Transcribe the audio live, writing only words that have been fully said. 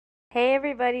Hey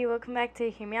everybody, welcome back to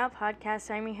Hear Me Out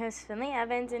Podcast. I'm your host Finley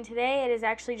Evans, and today it is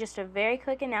actually just a very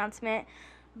quick announcement.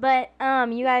 But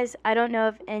you guys, I don't know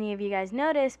if any of you guys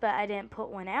noticed, but I didn't put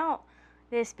one out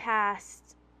this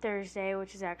past Thursday,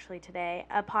 which is actually today,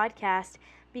 a podcast,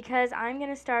 because I'm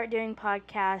gonna start doing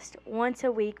podcast once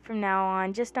a week from now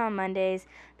on, just on Mondays,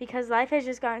 because life has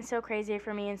just gotten so crazy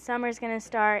for me, and summer's gonna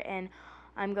start, and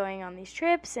I'm going on these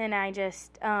trips, and I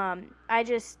just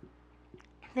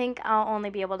think I'll only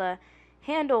be able to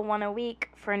handle one a week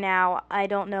for now. I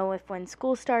don't know if when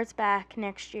school starts back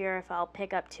next year if I'll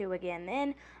pick up two again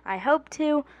then. I hope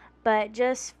to, but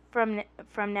just from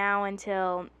now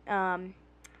until I'm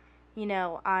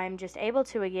just able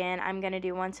to again, I'm going to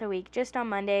do once a week just on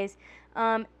Mondays.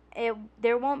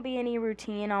 There won't be any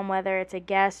routine on whether it's a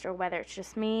guest or whether it's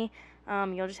just me.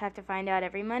 You'll just have to find out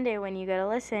every Monday when you go to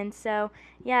listen. So,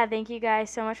 yeah, thank you guys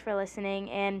so much for listening,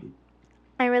 and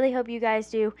I really hope you guys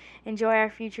do enjoy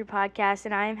our future podcasts,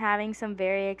 and I am having some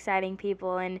very exciting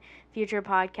people in future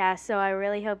podcasts, so I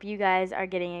really hope you guys are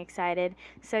getting excited.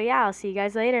 So yeah, I'll see you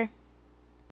guys later.